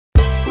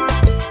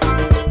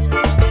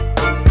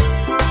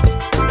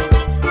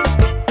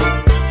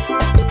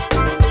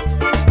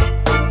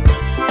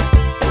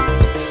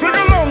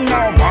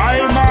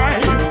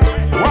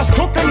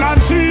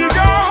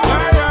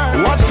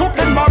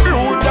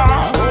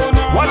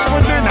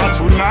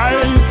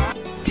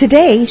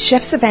Today,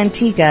 Chefs of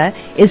Antigua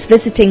is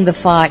visiting the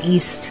Far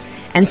East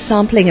and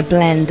sampling a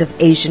blend of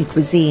Asian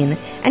cuisine.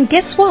 And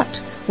guess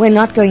what? We're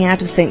not going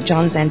out of St.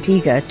 John's,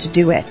 Antigua to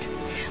do it.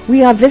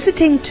 We are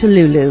visiting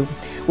Touloulou,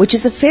 which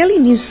is a fairly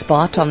new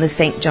spot on the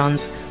St.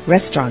 John's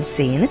restaurant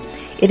scene.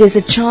 It is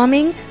a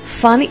charming,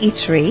 fun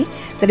eatery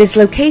that is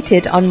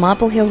located on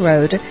Marble Hill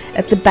Road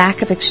at the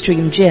back of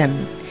Extreme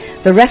Gym.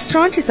 The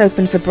restaurant is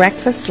open for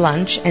breakfast,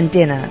 lunch, and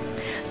dinner.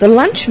 The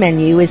lunch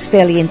menu is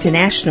fairly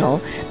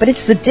international, but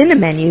it's the dinner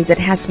menu that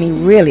has me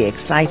really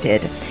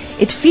excited.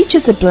 It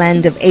features a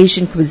blend of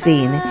Asian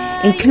cuisine,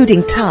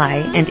 including Thai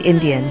and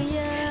Indian.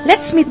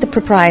 Let's meet the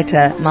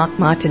proprietor, Mark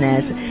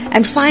Martinez,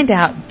 and find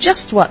out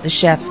just what the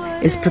chef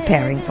is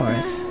preparing for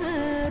us.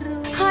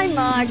 Hi,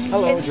 Mark.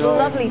 Hello, it's Joy.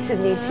 lovely to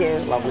meet you.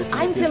 Lovely to meet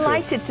I'm you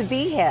delighted to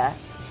be here.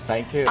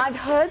 Thank you. I've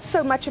heard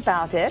so much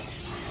about it,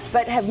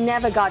 but have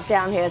never got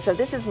down here, so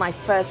this is my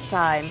first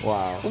time.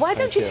 Wow. Why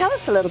don't you tell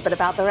us a little bit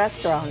about the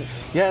restaurant?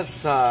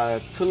 Yes,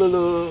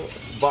 Touloulou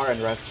Bar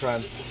and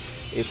Restaurant.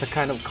 It's a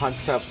kind of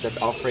concept that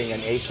offering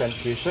an Asian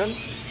fusion.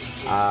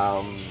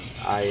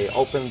 I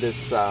opened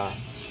this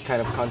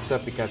kind of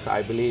concept because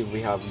I believe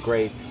we have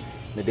great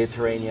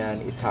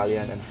Mediterranean,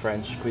 Italian, and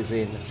French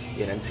cuisine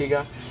in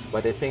Antigua,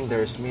 but I think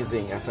there's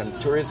missing as a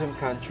tourism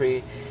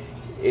country.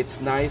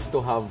 It's nice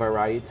to have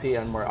variety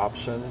and more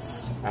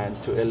options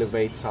and to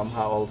elevate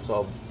somehow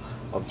also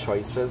of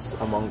choices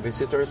among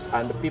visitors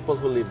and the people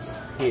who lives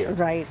here.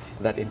 Right.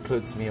 That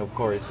includes me, of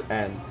course.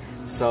 And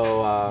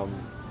so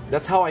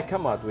that's how I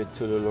come out with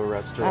Touloulou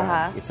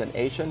Restaurant. It's an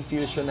Asian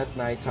fusion at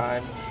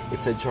nighttime.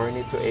 It's a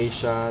journey to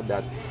Asia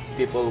that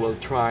people will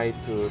try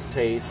to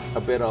taste a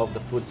bit of the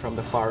food from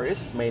the Far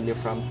East, mainly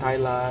from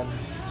Thailand,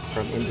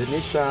 from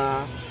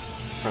Indonesia,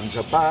 from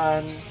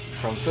Japan,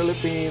 from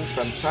Philippines,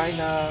 from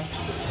China,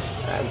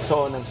 and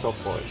so on and so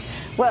forth.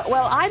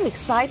 Well, I'm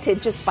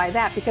excited just by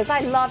that because I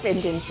love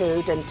Indian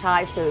food and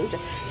Thai food.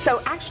 So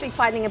actually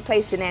finding a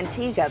place in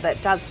Antigua that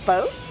does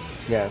both,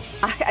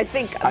 yes, I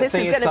think this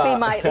is going to be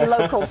my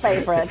local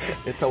favorite.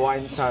 It's a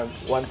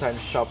one-time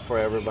shop for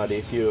everybody.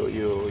 If you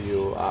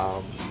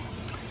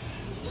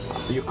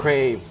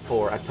crave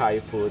for a Thai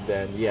food,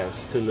 then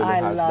yes,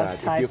 Touloulou has that.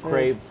 Thai if you food.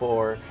 crave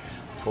for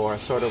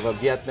sort of a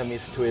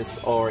Vietnamese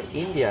twist or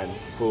Indian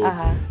food,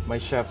 my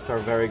chefs are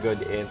very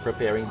good in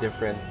preparing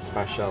different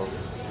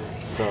specials.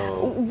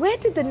 So, where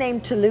did the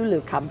name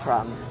Touloulou come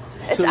from?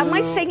 Am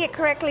I saying it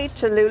correctly?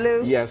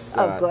 Touloulou? Yes,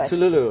 oh, good.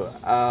 Touloulou.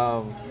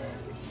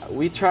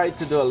 We tried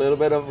to do a little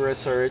bit of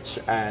research,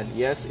 and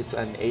yes, it's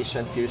an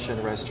Asian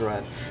fusion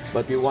restaurant,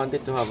 but we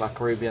wanted to have a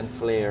Caribbean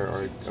flair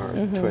or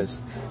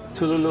twist.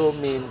 Touloulou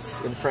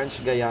means in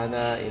French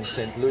Guyana, in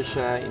St.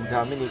 Lucia, in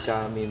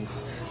Dominica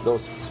means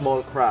those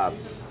small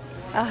crabs.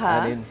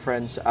 And in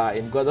French,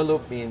 in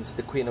Guadeloupe means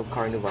the Queen of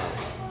Carnival.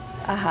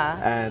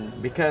 And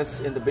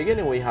because in the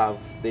beginning we have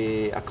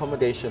the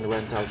accommodation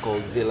rental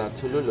called Villa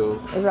Touloulou.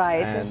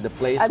 Right. And the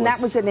place that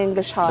was in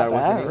English Harbor. That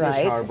was in English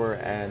right. Harbor,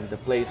 and the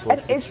place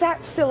was... And is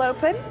that still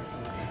open?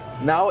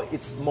 Now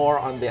it's more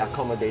on the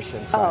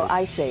accommodation side. Oh,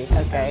 I see.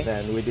 Okay. And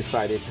then we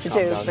decided to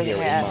come down here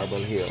in Marble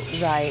Hill.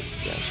 Right.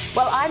 Yes.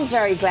 Well, I'm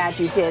very glad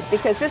you did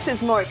because this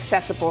is more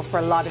accessible for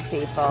a lot of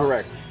people.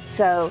 Correct.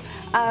 So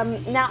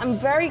now I'm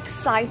very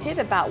excited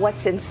about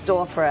what's in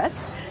store for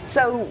us.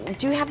 So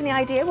do you have any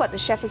idea what the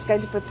chef is going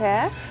to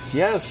prepare?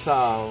 Yes,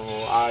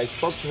 I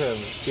spoke to him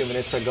a few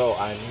minutes ago,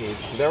 and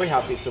he's very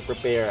happy to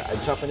prepare a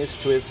Japanese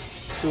twist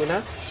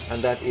tuna,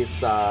 and that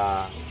is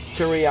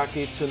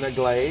teriyaki tuna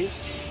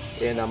glaze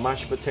in a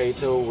mashed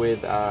potato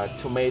with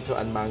tomato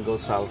and mango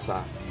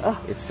salsa. Oh,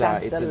 it's a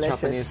delicious.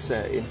 Japanese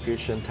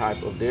infusion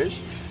type of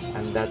dish,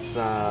 and that's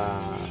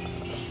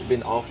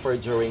been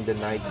offered during the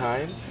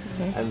nighttime.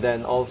 And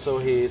then also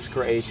he is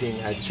creating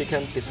a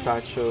chicken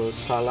pistachio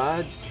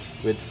salad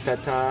with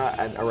feta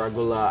and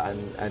arugula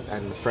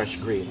and fresh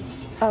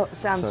greens. Oh,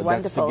 sounds so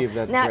wonderful. That's to give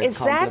that now, great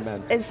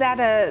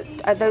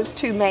compliment. are those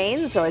two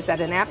mains, or is that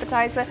an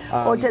appetizer,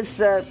 or does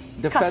the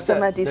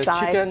customer decide?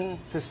 The chicken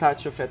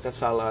pistachio feta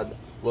salad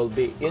will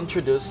be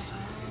introduced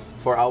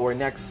for our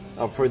next,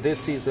 for this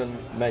season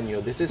menu.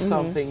 This is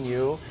something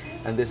new,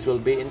 and this will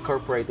be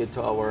incorporated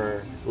to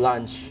our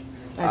lunch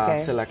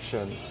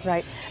selections.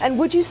 Right. And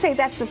would you say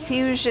that's a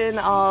fusion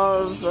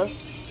of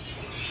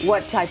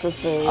what type of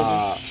food?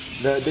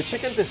 The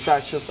chicken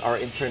pistachios are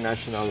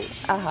international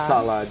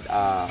salad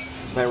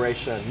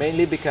variation,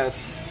 mainly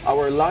because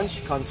our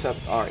lunch concept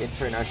are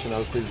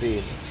international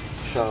cuisine.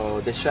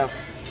 So the chef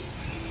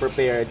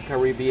prepared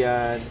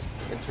Caribbean,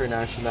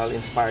 international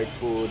inspired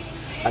food,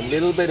 a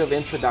little bit of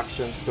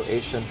introductions to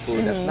Asian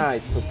food at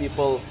night, so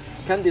people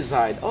can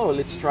decide, oh,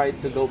 let's try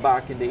to go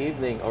back in the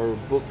evening or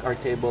book our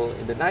table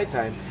in the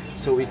nighttime,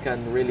 so we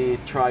can really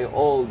try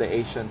all the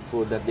Asian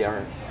food that they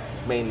are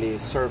mainly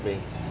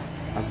serving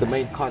as the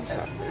main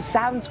concept.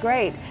 Sounds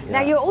great. Yeah.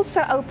 Now you're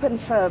also open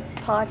for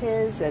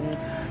parties and...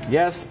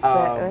 Yes,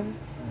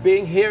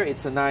 being here,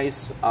 it's a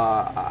nice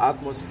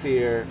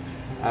atmosphere,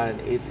 and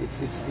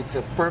it's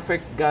a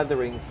perfect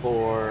gathering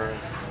for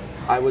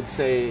I would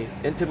say,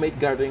 intimate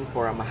gathering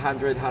for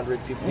 100,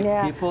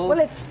 150 people. Well,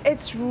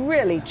 it's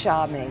really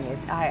charming.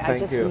 I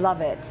just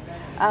love it.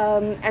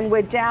 And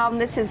we're down,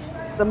 this is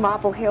the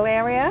Marble Hill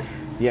area?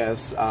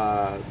 Yes,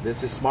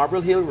 this is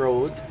Marble Hill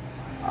Road.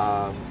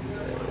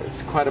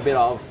 It's quite a bit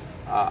of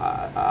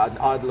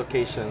odd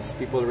locations.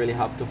 People really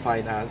have to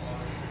find us.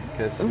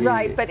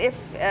 Right, but if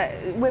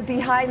we're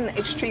behind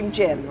Extreme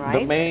Gym,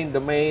 right? The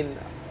main,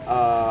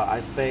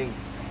 I think,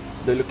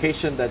 the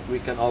location that we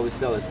can always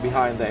tell is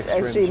behind the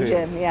Extreme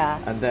Gym. Yeah.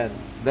 And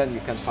then you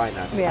can find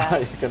us. Yeah.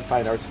 You can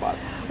find our spot.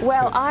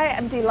 Well, I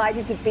am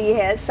delighted to be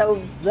here, so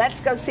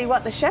let's go see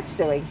what the chef's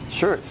doing.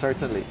 Sure,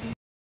 certainly.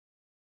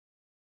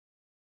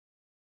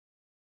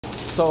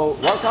 So,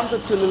 welcome to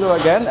Touloulou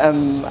again,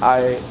 and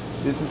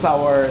this is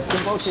our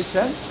simple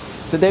kitchen.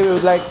 Today we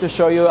would like to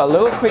show you a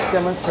little quick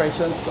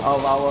demonstrations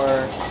of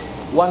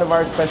one of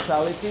our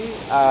specialty.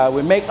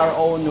 We make our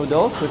own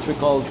noodles, which we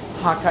call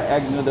Hakka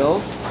egg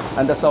noodles,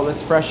 and that's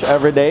always fresh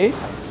every day.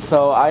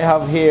 So I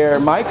have here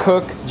my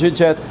cook,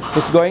 Jujet,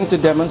 who's going to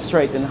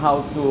demonstrate in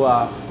how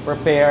to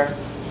prepare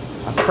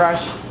a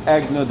fresh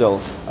egg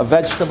noodles, a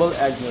vegetable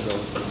egg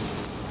noodles.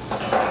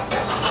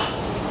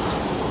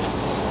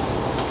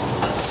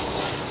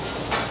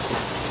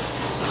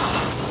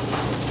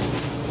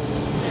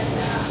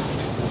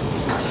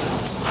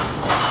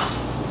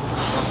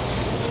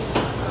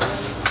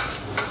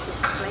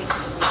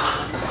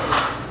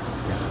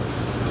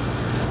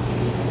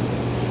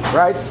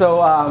 Right,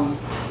 so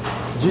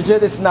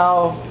Jujet is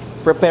now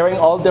preparing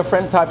all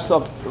different types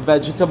of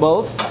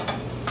vegetables,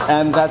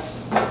 and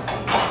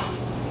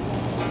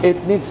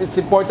it's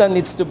important,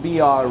 needs to be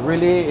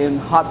really in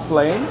hot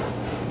flame,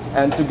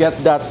 and to get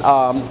that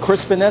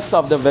crispiness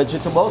of the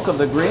vegetables, of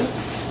the greens.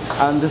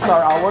 And these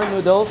are our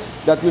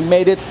noodles that we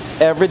made it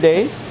every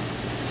day,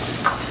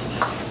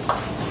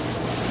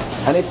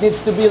 and it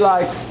needs to be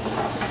like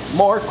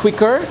more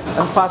quicker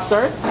and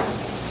faster.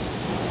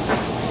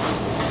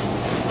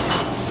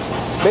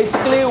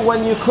 Basically,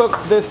 when you cook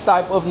this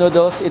type of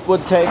noodles, it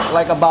would take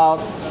like about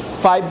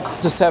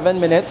 5 to 7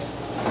 minutes,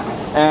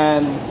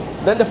 and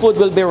then the food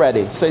will be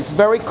ready. So it's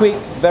very quick,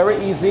 very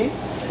easy.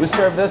 We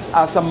serve this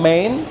as a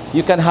main.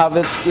 You can have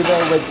it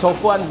either with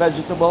tofu and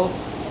vegetables.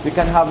 You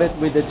can have it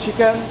with the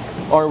chicken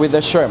or with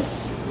the shrimp.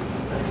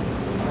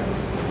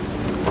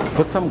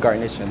 Put some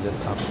garnish in this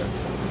after.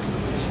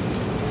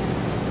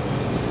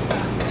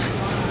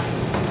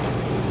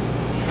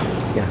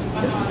 Yeah.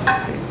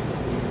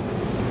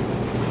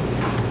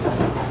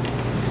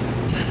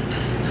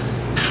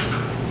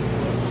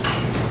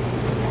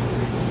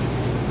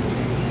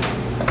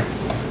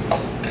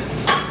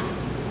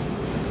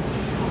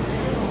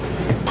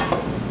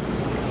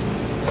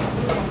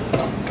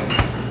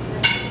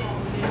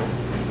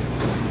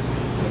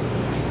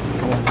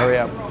 Hurry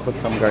up, put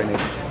some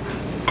garnish.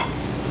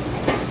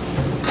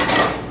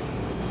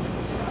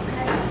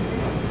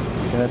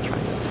 I'm gonna try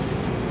it.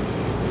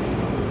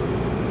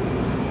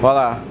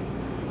 Voila.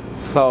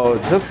 So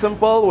just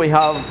simple, we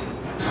have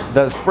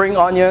the spring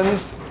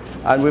onions,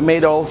 and we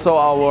made also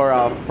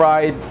our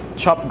fried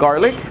chopped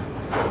garlic.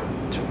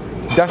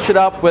 Dash it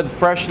up with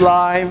fresh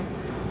lime,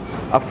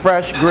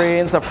 fresh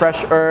greens,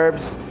 fresh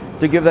herbs,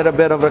 to give that a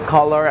bit of a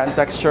color and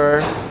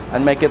texture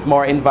and make it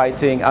more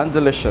inviting and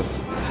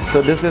delicious. So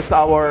this is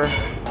our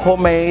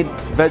homemade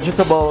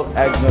vegetable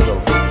egg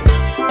noodles.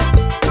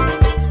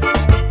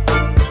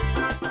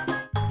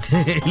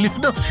 Hey,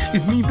 listen up,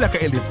 it's me, Black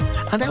Elliot,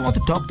 and I want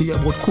to talk to you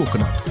about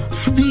coconut.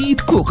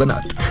 Sweet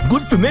coconut,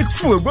 good to make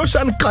floor brush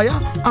and kaya,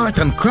 art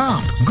and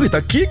craft,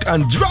 glitter cake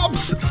and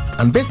drops.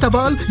 And best of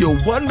all, your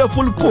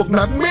wonderful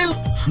coconut milk.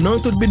 Now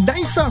it would be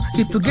nicer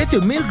if to get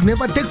your milk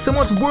never takes so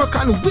much work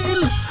and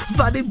will.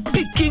 For the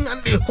picking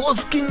and the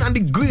husking and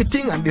the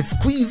grating and the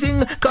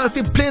squeezing, call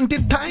for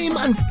plenty time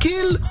and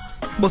skill.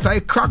 But I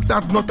cracked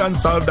that nut and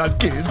solved that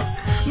case.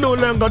 No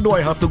longer do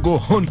I have to go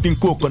hunting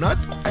coconut.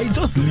 I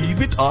just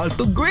leave it all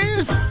to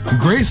Grace.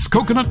 Grace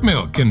coconut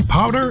milk in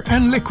powder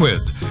and liquid.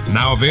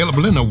 Now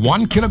available in a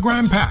 1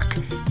 kilogram pack.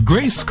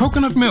 Grace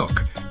coconut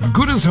milk.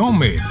 Good as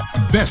homemade.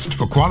 Best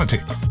for quality.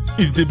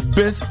 It's the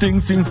best thing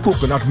since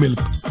coconut milk.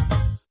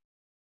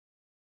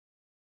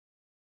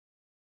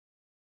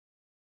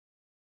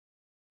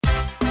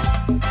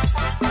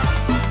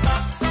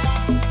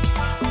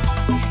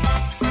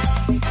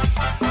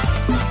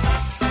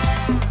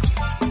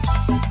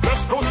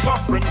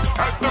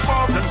 At the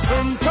bargain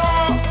center,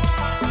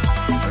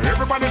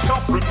 everybody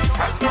shopping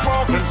at the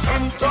bargain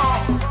center.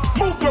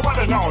 Move your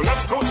body now,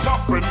 let's go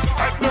shopping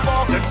at the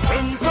bargain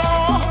center.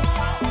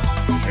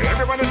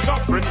 Everybody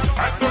shopping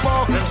at the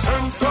bargain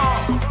center.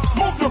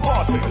 Move your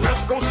body,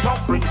 let's go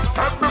shopping.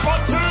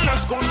 Everybody,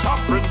 let's go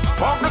shopping.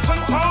 Bargain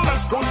center,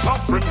 let's go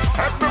shopping.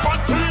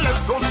 Everybody,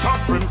 let's go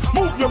shopping.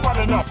 Move your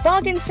body now.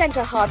 Bargain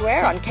Centre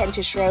Hardware on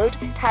Kentish Road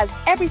has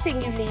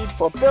everything you need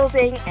for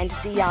building and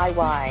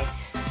DIY.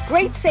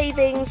 Great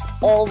savings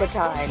all the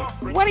time.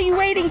 What are you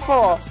waiting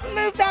for?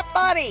 Move that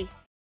body.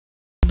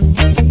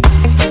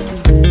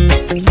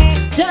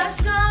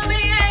 Just call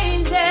me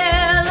angel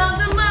of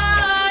the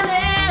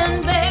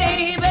morning,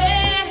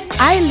 baby.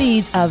 I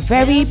lead a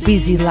very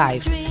busy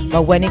life,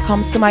 but when it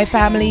comes to my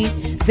family,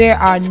 there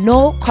are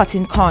no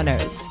cutting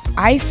corners.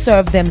 I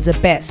serve them the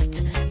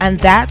best, and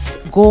that's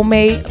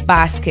gourmet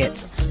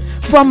basket.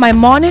 From my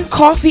morning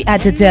coffee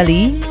at the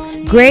deli,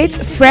 great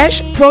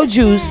fresh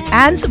produce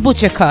and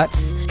butcher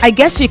cuts, I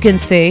guess you can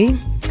say,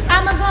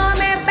 I'm a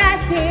gourmet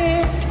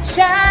basket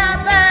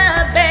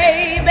shopper,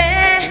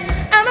 baby.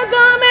 I'm a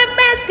gourmet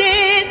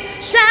basket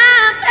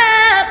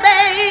shopper,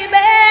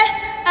 baby.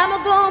 I'm a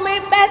gourmet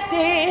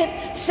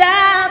basket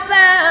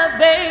shopper,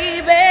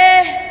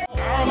 baby.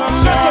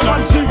 Just an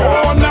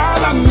Antigua. Oh, na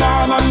na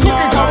na na na.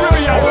 Cooking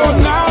Caribbean. Oh,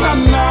 na na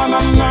na na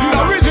na. The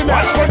original.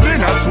 What's for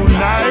dinner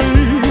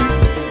tonight?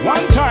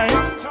 One time.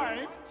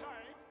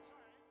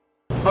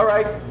 All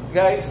right,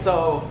 guys.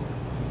 So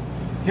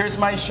here's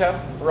my chef,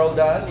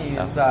 Roldan.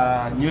 He's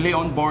newly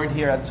on board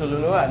here at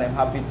Touloulou, and I'm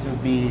happy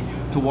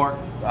to work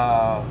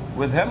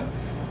with him.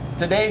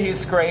 Today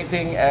he's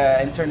creating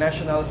an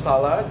international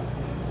salad.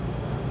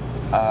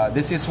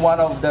 This is one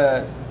of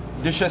the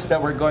dishes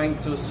that we're going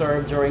to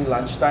serve during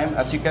lunchtime.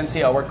 As you can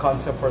see, our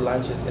concept for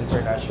lunch is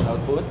international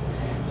food.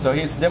 So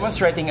he's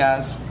demonstrating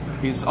us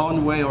his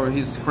own way or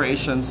his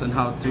creations on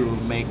how to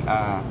make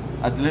a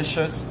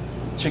delicious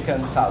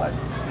chicken salad.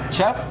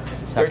 Chef,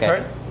 your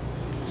turn.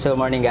 So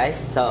morning guys.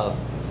 So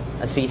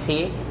as we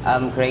see,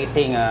 I'm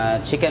creating a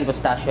chicken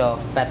pistachio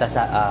feta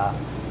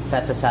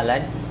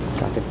salad.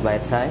 Cut it by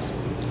its size.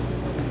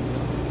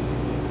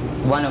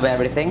 One of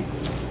everything.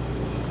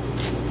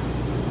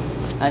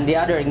 And the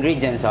other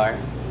ingredients are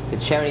the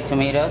cherry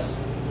tomatoes,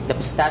 the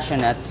pistachio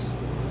nuts,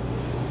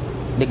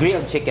 the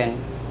grilled chicken,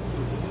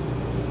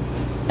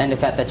 and the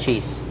feta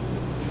cheese.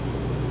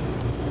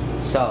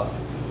 So,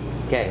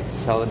 okay,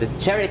 so the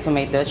cherry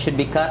tomatoes should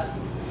be cut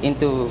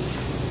into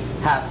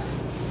half.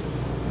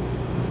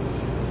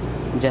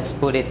 Just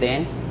put it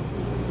in.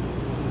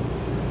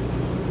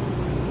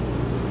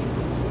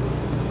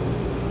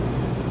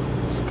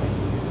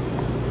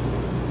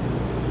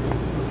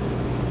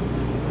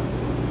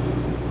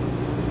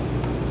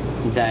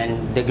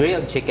 Then the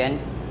grilled chicken,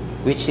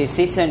 which is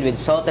seasoned with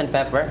salt and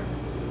pepper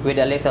with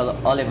a little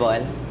olive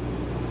oil.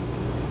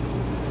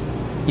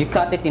 You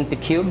cut it into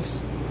cubes.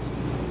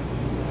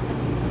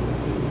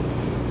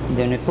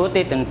 Then we put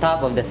it on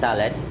top of the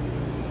salad.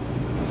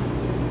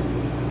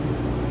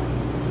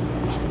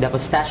 The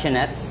pistachio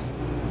nuts,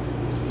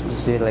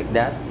 just do it like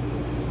that.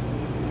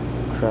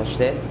 Crush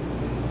it.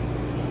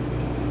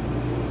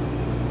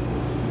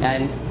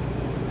 And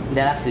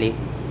lastly,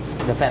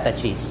 the feta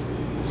cheese.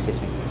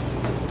 Excuse me.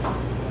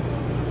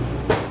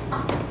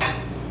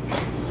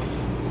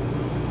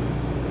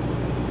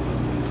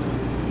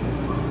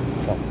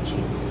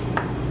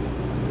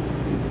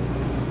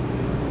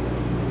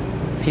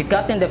 If you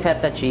cut in the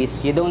feta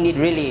cheese, you don't need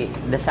really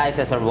the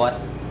sizes or what,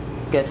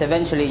 because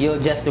eventually you'll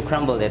just to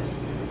crumble it.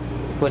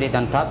 Put it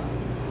on top.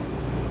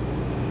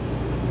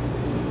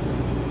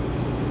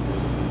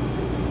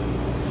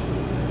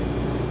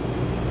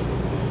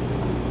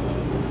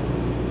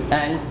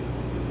 And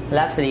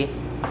lastly,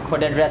 for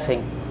the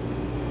dressing,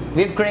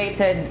 we've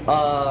created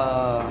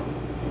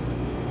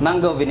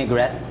mango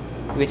vinaigrette,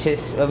 which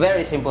is a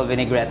very simple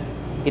vinaigrette.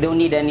 You don't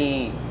need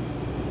any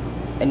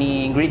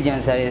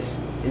ingredients that is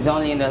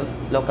only in the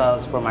local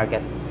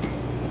supermarket.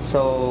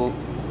 So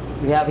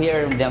we have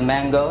here the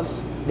mangoes,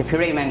 the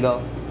puree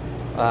mango,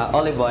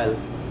 olive oil,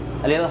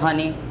 a little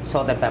honey,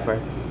 salt and pepper.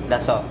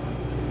 That's all.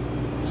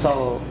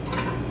 So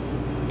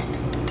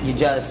you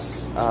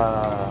just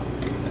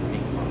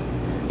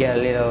get a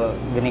little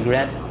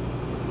vinaigrette,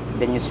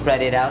 then you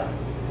spread it out.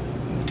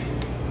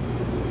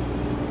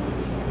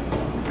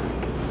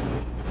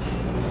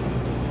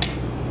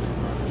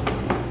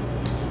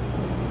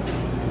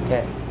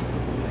 Okay.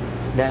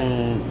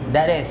 Then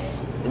that is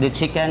the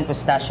chicken,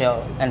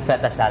 pistachio, and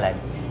feta salad.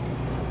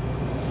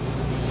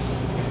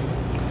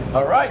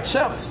 All right,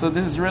 chef. So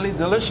this is really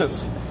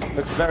delicious.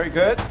 Looks very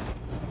good.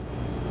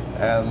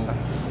 And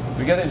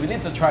we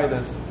need to try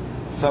this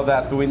so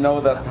that we know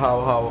that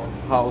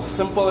how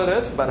simple it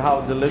is, but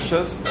how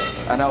delicious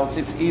and how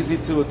it's easy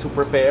to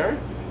prepare.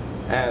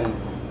 And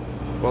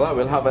voila,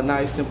 we'll have a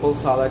nice simple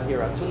salad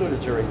here at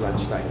Touloulou during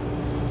lunchtime.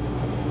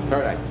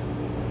 Very nice.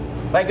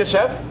 Thank you,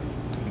 chef.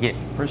 Yeah.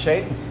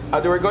 Appreciate.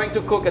 We're going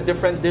to cook a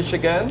different dish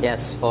again.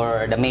 Yes,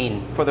 for the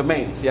main. For the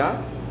mains,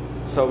 yeah?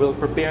 So we'll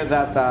prepare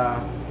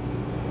that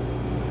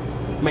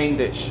main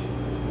dish.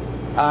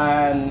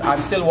 And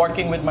I'm still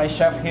working with my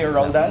chef here,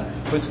 Roldan,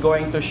 who's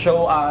going to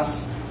show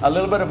us a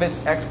little bit of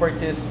his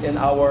expertise in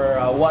our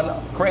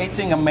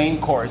creating a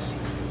main course.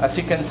 As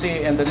you can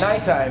see in the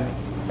nighttime,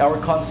 our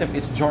concept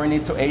is Journey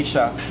to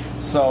Asia.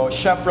 So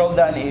Chef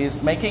Roldan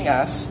is making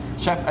us,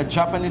 a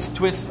Japanese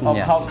twist of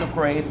how to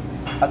create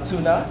a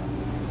tuna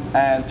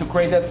and to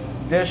create that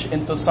dish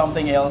into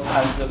something else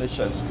and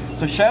delicious.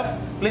 So chef,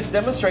 please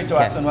demonstrate to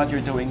us on what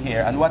you're doing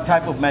here and what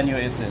type of menu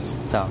is this?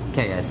 So,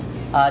 okay guys,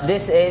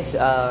 this is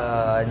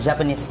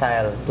Japanese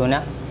style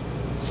tuna.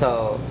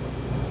 So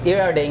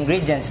here are the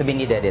ingredients to be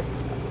needed.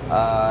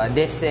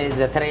 This is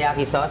the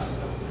teriyaki sauce,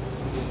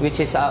 which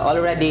is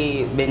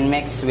already been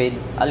mixed with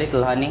a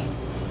little honey.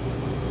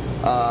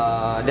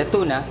 the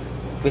tuna,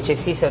 which is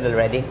seasoned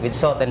already with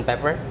salt and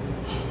pepper,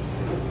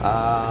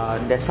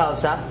 the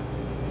salsa,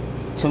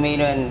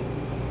 tomato and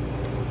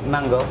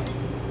mango,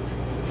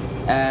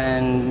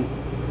 and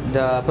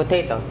the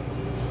potato.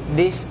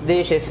 This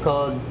dish is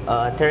called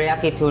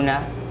teriyaki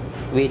tuna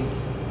with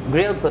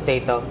grilled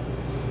potato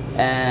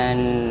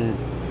and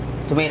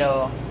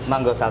tomato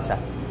mango salsa.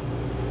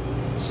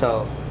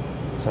 So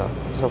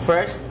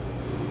first,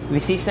 we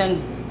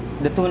season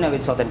the tuna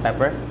with salt and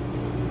pepper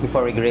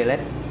before we grill it,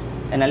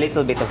 and a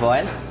little bit of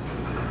oil.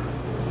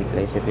 Just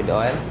replace it with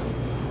oil,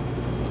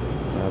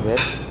 a little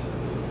bit,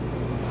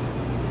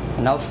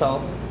 and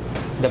also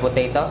the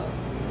potato,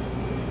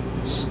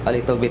 a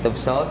little bit of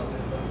salt,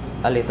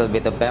 a little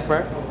bit of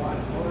pepper,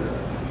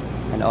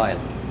 and oil.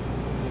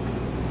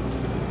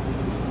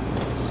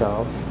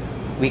 So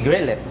we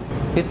grill it.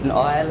 Put an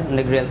oil in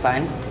the grill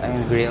pan.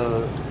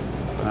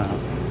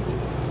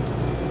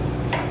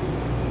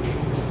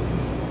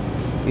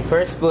 We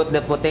first put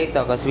the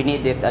potato because we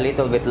need it a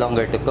little bit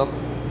longer to cook.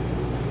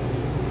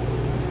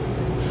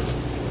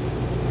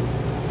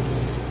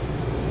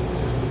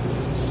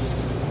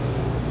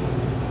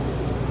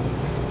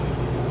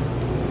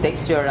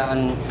 Takes you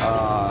around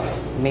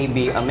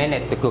maybe a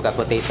minute to cook a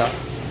potato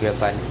grill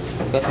pan,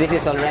 because this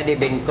is already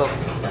been cooked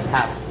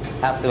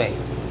halfway.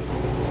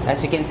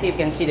 As you can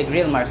see the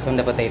grill marks on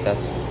the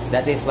potatoes.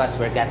 That is what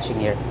we're catching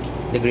here,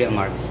 the grill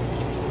marks.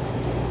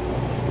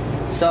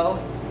 So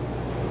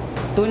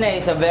tuna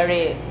is a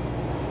very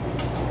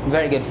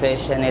good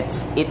fish, and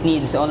it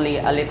needs only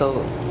a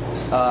little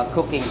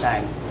cooking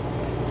time.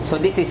 So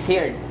this is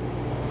seared.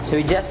 So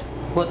we just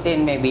put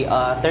in maybe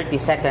 30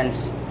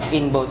 seconds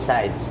in both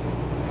sides.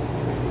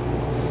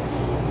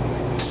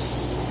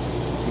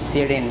 We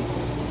sear in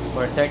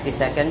for 30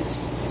 seconds.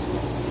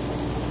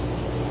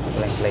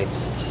 Blank plate.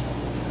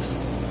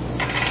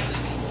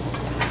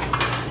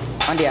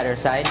 On the other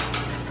side.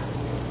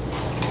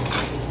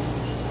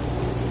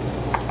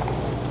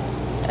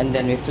 And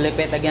then we flip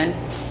it again,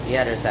 the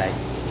other side.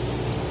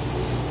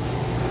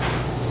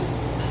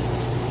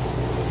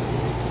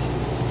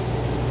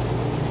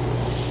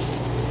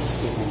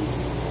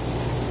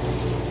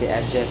 The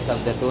edges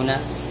of the tuna.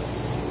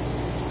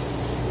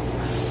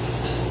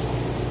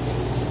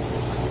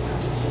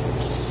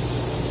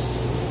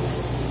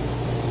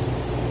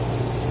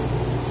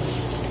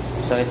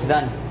 So it's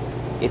done.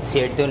 It's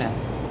seared tuna.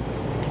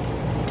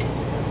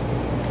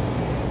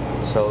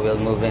 So we'll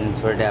move in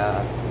for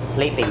the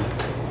plating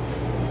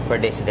for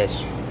this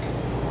dish.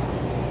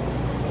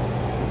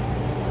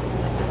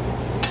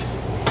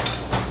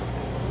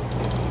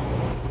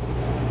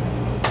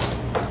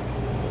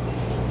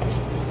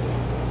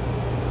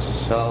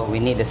 So we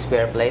need a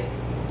square plate.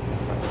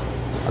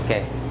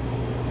 Okay.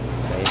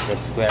 So it's a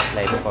square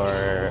plate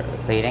for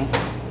plating.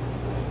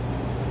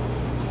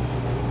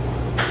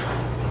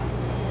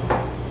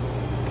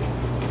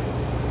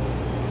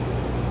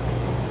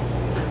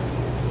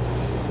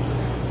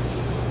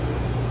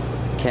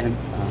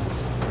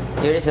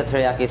 Here is the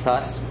teriyaki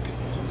sauce.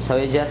 So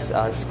you just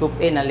scoop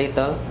in a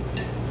little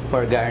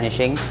for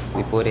garnishing.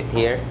 We put it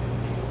here.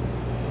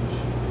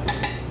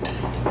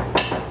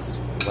 Let's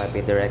wipe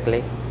it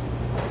directly.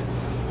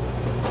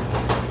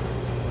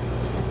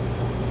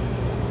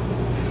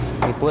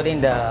 We put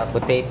in the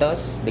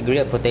potatoes, the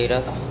grilled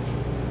potatoes.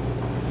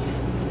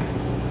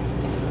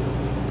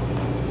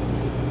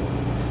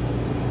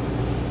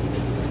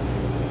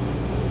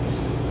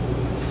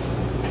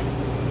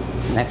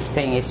 Next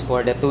thing is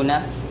for the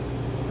tuna.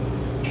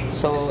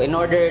 So in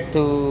order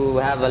to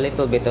have a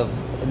little bit of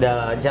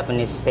the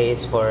Japanese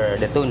taste for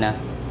the tuna,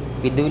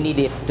 we do need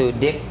it to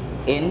dip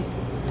in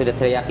to the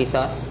teriyaki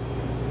sauce.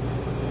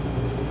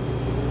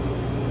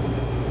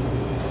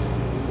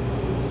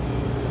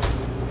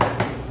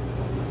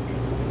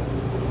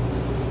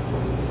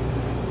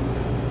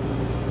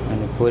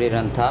 And we put it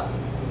on top.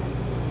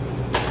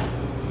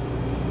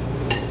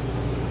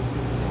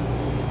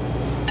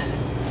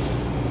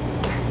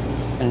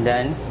 And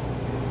then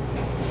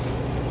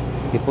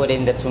we put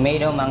in the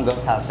tomato mango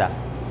salsa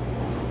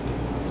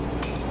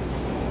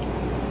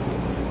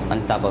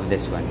on top of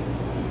this one,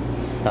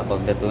 top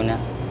of the tuna.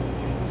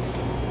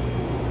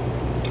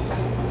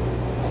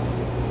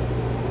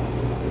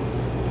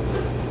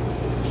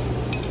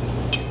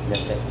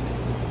 That's it.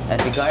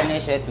 And we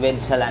garnish it with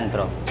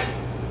cilantro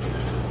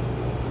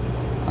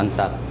on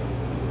top.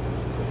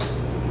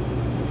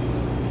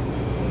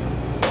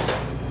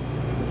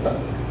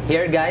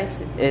 Here,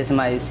 guys, is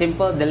my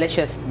simple,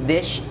 delicious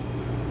dish.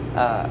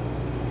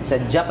 It's a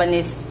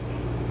Japanese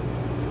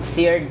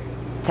seared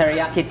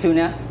teriyaki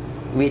tuna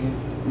with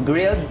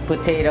grilled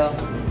potato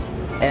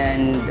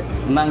and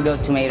mango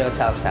tomato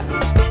salsa.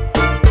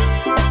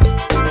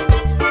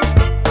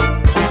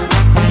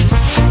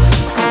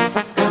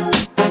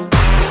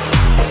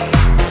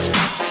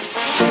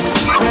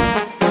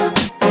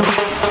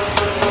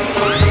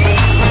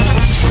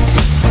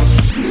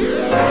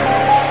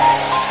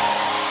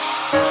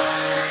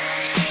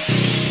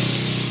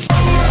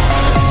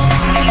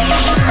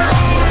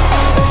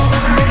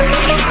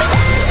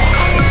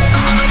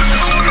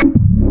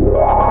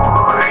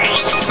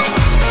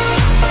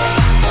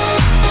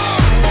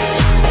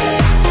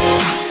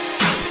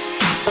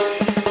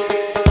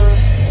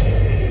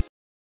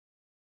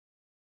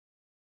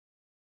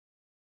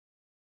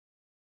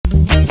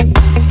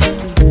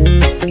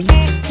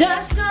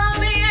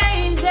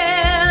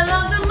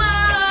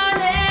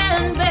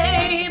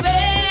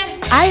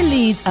 I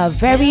lead a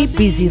very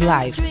busy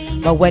life,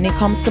 but when it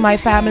comes to my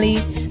family,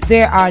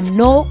 there are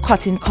no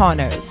cutting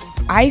corners.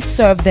 I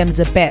serve them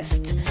the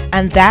best,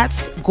 and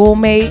that's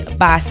Gourmet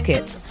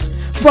Basket.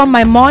 From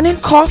my morning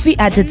coffee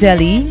at the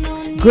deli,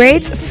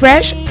 great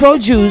fresh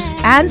produce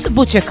and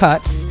butcher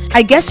cuts,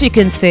 I guess you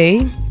can say,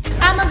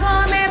 I'm a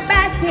gourmet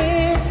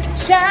basket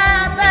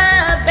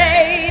shopper,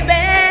 baby.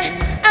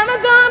 I'm a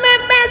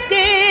gourmet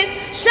basket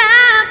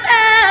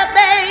shopper,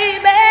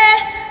 baby.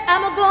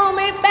 I'm a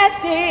gourmet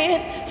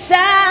basket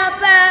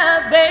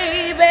shopper,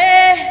 baby.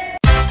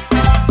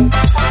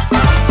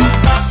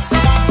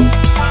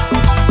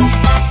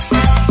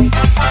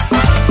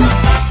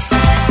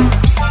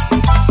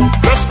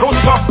 Let's go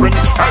shopping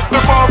at the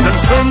bargain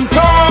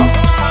center.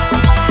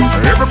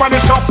 Everybody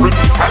shopping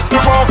at the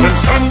bargain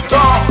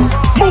center.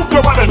 Move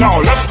your body now,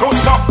 let's go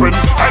shopping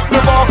at the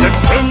bargain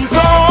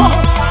center.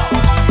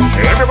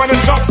 Everybody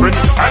shopping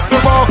at the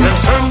bargain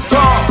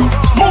center.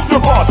 Move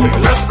your body,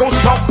 let's go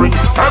shopping.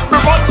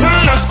 Everybody,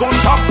 let's go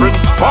shopping.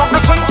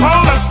 Bargain center,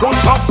 let's go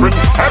shopping.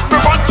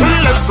 Everybody,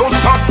 let's go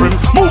shopping.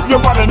 Move your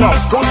body now,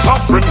 let's go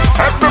shopping.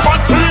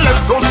 Everybody,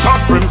 let's go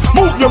shopping.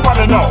 Move your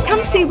body now.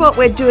 Come see what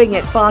we're doing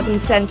at Bargain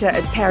Centre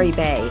at Perry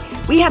Bay.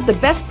 We have the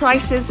best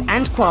prices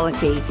and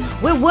quality.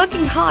 We're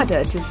working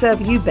harder to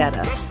serve you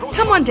better.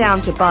 Come on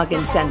down to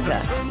Bargain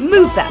Centre.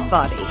 Move that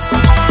body.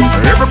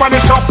 Everybody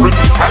shopping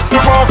at the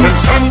bargain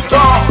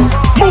center.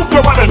 Move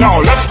your body now,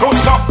 let's go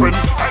shopping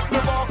at the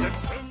bargain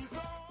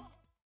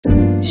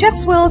center.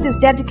 Chef's World is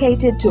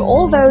dedicated to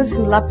all those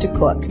who love to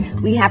cook.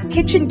 We have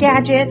kitchen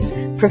gadgets,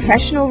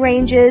 professional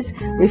ranges,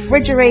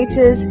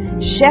 refrigerators,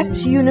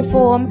 chef's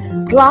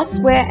uniform,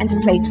 glassware and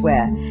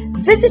plateware.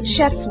 Visit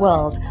Chef's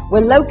World.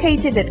 We're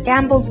located at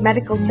Gamble's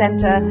Medical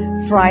Center,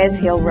 Friars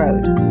Hill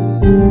Road.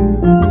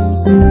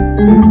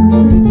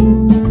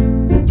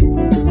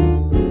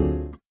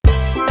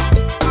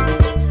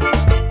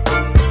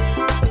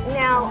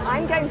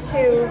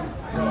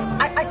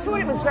 I thought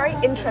it was very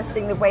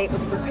interesting the way it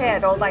was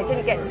prepared, although I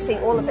didn't get to see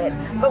all of it.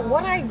 But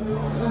what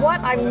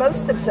I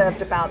most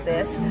observed about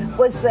this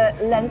was the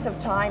length of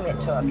time it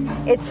took.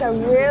 It's a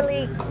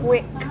really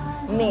quick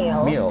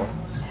meal.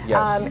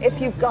 Yes.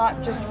 If you've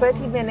got just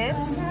 30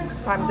 minutes,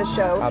 time of the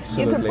show,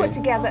 Absolutely. you can put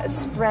together a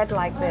spread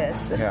like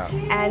this, Yeah.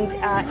 and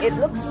it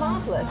looks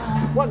marvelous.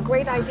 What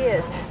great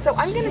ideas. So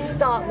I'm going to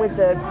start with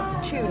the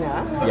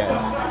tuna.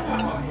 Yes.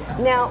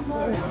 Now,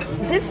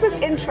 this was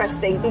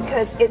interesting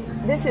because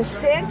this is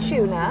sand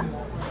tuna,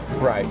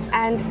 Right.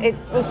 and it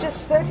was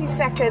just 30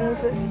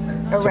 seconds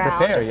around. To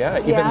prepare, yeah,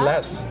 even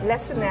less.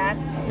 Less than that.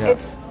 Yeah.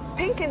 It's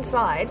pink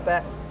inside,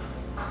 but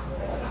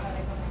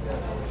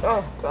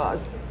oh God.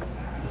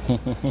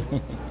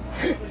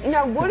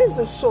 Now, what is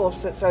the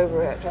sauce that's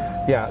over it?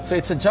 Yeah, so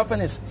it's a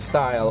Japanese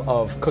style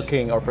of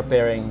cooking or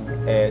preparing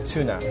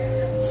tuna.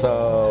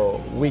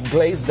 So we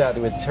glaze that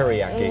with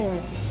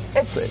teriyaki.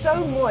 It's so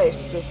moist,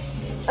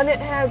 and it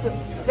has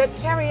the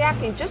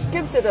teriyaki just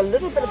gives it a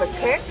little bit of a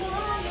kick,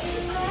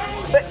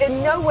 but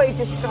in no way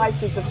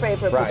disguises the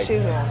flavor of Right. the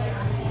tuna.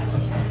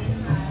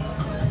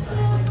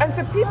 And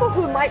for people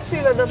who might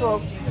feel a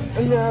little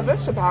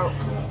nervous about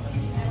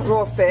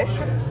raw fish,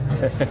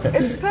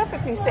 it's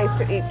perfectly safe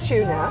to eat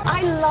tuna.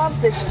 I love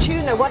this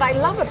tuna. What I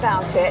love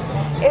about it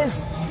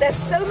is there's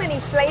so many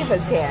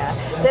flavors here.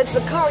 There's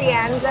the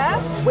coriander,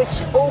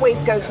 which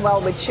always goes well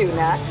with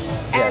tuna,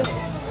 and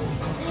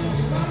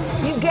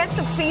you get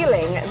the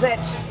feeling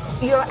that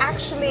you're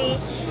actually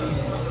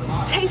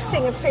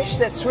tasting a fish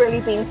that's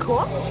really been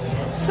cooked.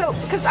 So,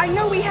 because I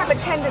know we have a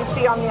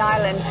tendency on the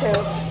island to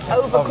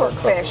overcook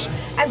fish,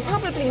 and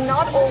probably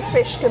not all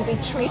fish can be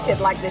treated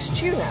like this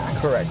tuna.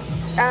 Correct.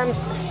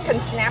 Can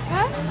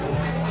snapper?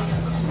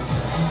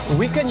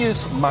 We can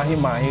use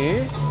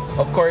mahi-mahi.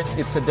 Of course,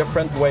 it's a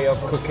different way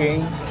of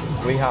cooking.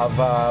 We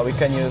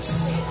can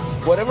use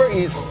whatever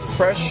is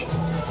fresh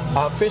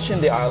fish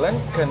in the island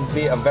can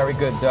be a very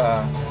good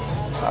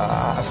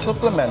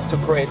supplement to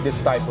create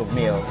this type of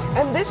meal.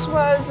 And this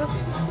was?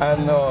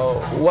 And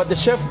what the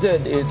chef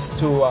did is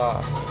to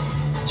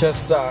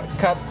just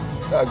cut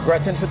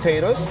gratin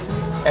potatoes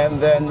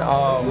and then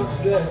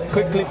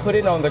quickly put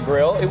it on the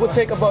grill. It would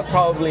take about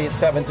probably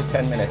 7 to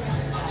 10 minutes.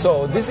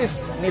 So this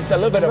needs a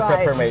little bit of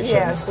preparation.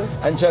 Yes.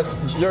 And just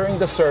during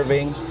the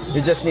serving,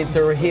 you just need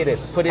to reheat it.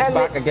 Put it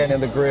back again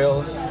in the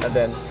grill and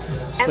then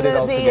put it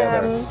all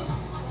together.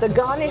 The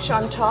garnish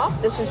on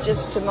top, this is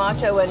just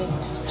tomato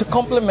and... To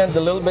complement the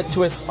little bit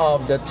twist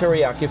of the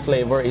teriyaki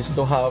flavor is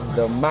to have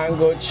the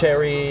mango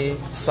cherry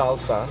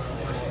salsa.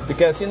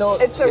 Because, you know...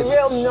 It's a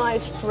real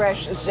nice,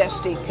 fresh,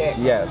 zesty kick.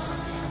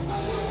 Yes.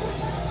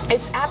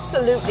 It's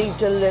absolutely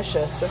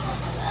delicious.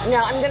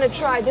 Now I'm going to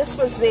try, this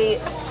was the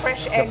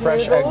fresh egg noodles.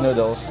 Fresh egg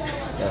noodles.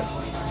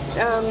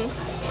 Yeah.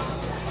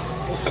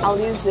 I'll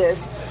use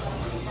this.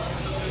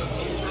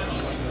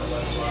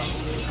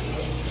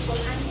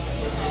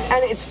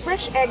 And it's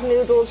fresh egg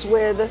noodles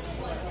with...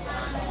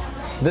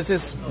 This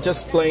is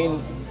just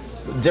plain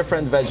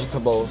different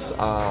vegetables,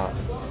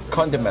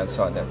 condiments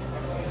on it.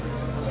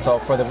 So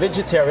for the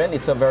vegetarian,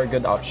 it's a very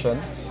good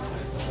option.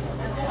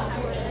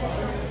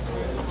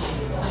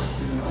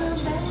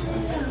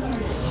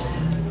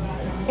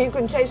 You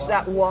can taste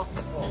that wok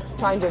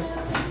kind of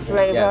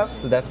flavor.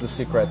 Yes, so that's the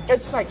secret.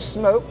 It's like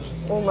smoked,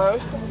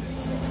 almost.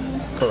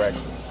 Correct.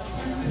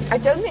 I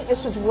don't think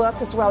this would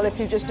work as well if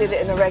you just did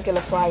it in a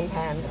regular frying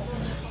pan.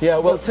 Yeah,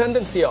 well,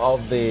 tendency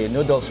of the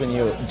noodles when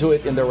you do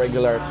it in the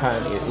regular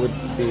pan, it would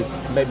be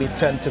maybe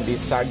tend to be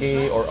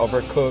saggy or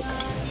overcooked,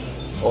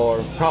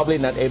 or probably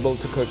not able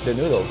to cook the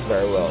noodles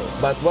very well.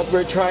 But what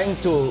we're trying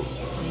to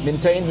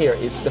maintain here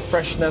is the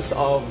freshness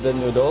of the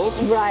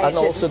noodles, right, and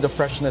also the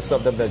freshness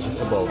of the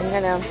vegetables.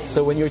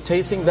 So when you're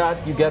tasting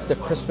that, you get the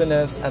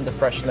crispiness and the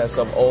freshness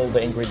of all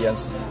the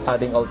ingredients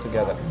adding all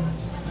together.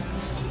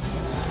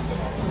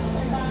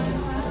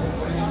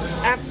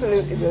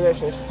 Absolutely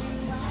delicious.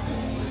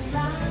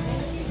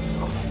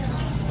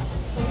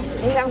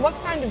 Now, what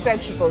kind of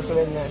vegetables are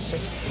in this?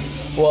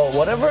 Well,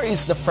 whatever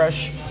is the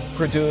fresh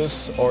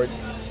produce or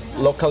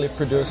locally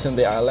produced in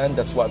the island,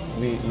 that's what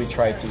we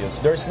try to use.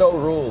 There's no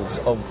rules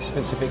of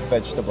specific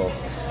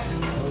vegetables.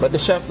 But the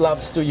chef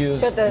loves to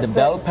use the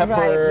bell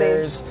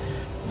peppers,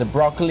 the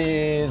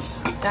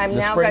broccolis,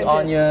 the spring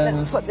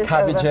onions,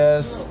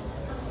 cabbages,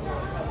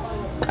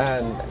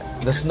 and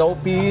the snow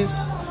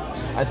peas.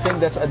 I think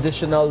that's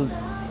additional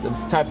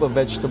type of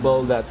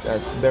vegetable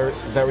that's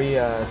very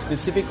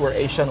specific, where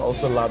Asian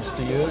also loves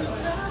to use.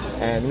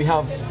 And we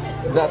have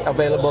that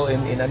available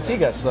in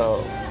Antigua,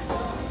 so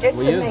it's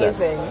we use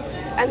amazing.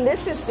 And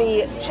this is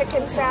the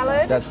chicken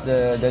salad? That's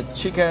the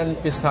chicken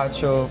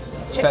pistachio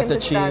feta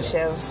cheese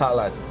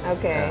salad.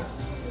 Okay.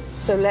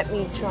 So let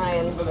me try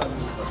and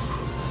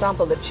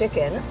sample the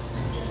chicken.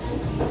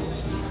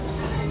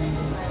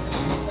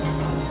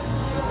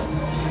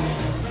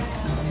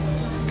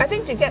 I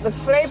think to get the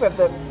flavor of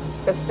the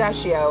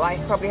pistachio, I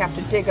probably have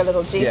to dig a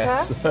little deeper.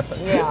 Yes.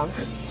 Yeah.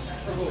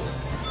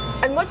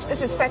 And what's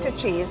this? Is feta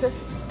cheese?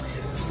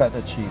 It's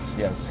feta cheese,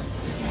 yes.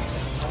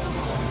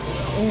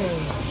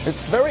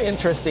 It's very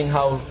interesting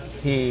how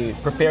he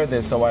prepared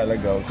this a while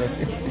ago, because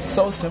it's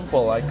so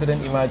simple. I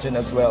couldn't imagine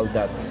as well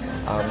that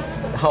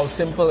how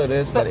simple it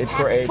is, but it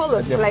creates full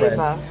of a different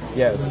flavor.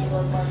 Yes.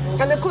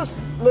 And of course,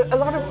 a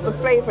lot of the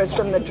flavor is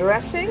from the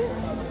dressing.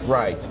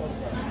 Right.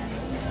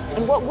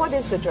 And what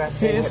is the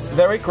dressing? He is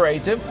very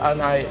creative, and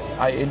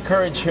I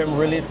encourage him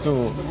really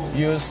to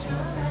use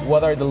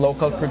what are the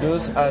local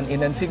produce. And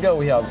in Antigua,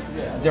 we have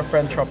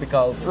different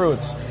tropical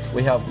fruits.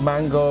 We have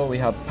mango, we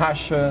have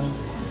passion.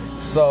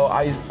 So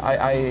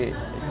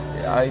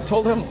I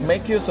told him,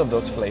 make use of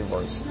those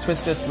flavors,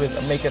 twist it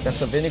make it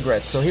as a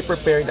vinaigrette. So he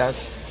prepared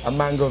us a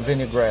mango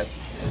vinaigrette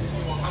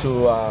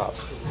to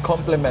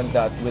complement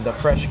that with the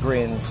fresh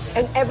greens.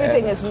 And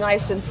everything is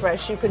nice and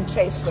fresh. You can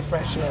taste the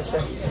freshness.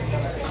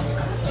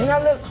 Now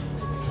the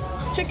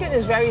chicken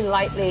is very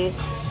lightly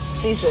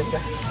seasoned.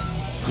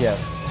 Yes.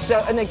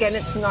 So, and again,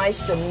 it's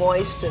nice and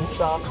moist and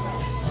soft.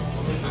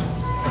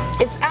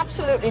 It's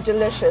absolutely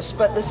delicious,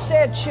 but the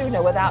seared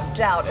tuna, without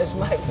doubt, is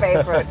my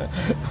favorite.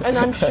 And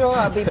I'm sure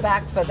I'll be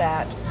back for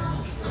that.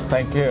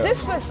 Thank you.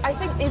 I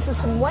think these are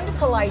some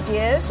wonderful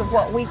ideas of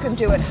what we can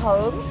do at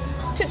home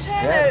to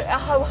turn a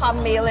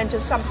ho-hum meal into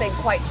something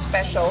quite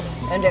special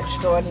and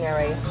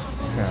extraordinary.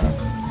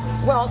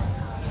 Yeah. Well,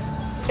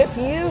 if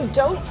you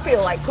don't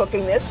feel like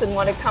cooking this and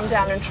want to come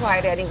down and try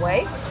it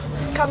anyway,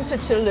 come to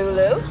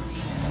Touloulou.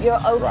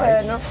 You're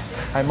open. Right.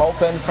 I'm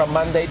open from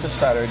Monday to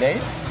Saturday.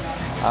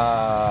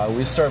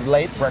 We serve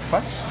late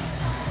breakfast.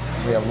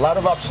 We have a lot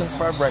of options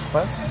for our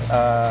breakfast,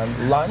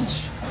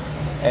 lunch,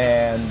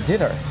 and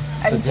dinner.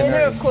 And so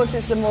dinner, of course,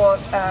 is the more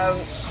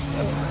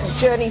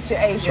journey to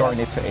Asia.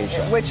 Journey to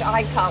Asia. Which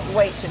I can't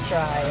wait to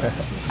try.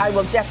 I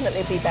will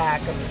definitely be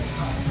back.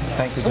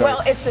 Thank you, Joy.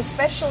 Well, it's a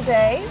special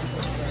day.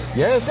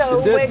 Yes, so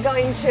I'm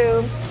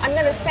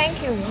going to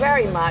thank you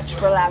very much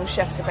for allowing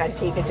Chefs of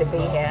Antigua to be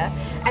here,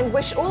 and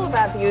wish all of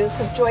our viewers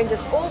who've joined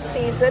us all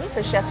season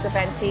for Chefs of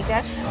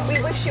Antigua,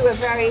 we wish you a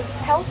very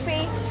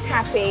healthy,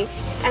 happy,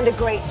 and a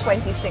great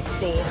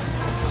 2016.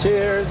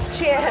 Cheers.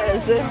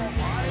 Cheers.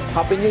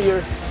 Happy New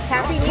Year.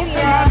 Happy New Year.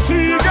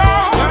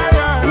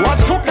 Antigua,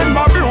 what's cooking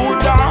my view?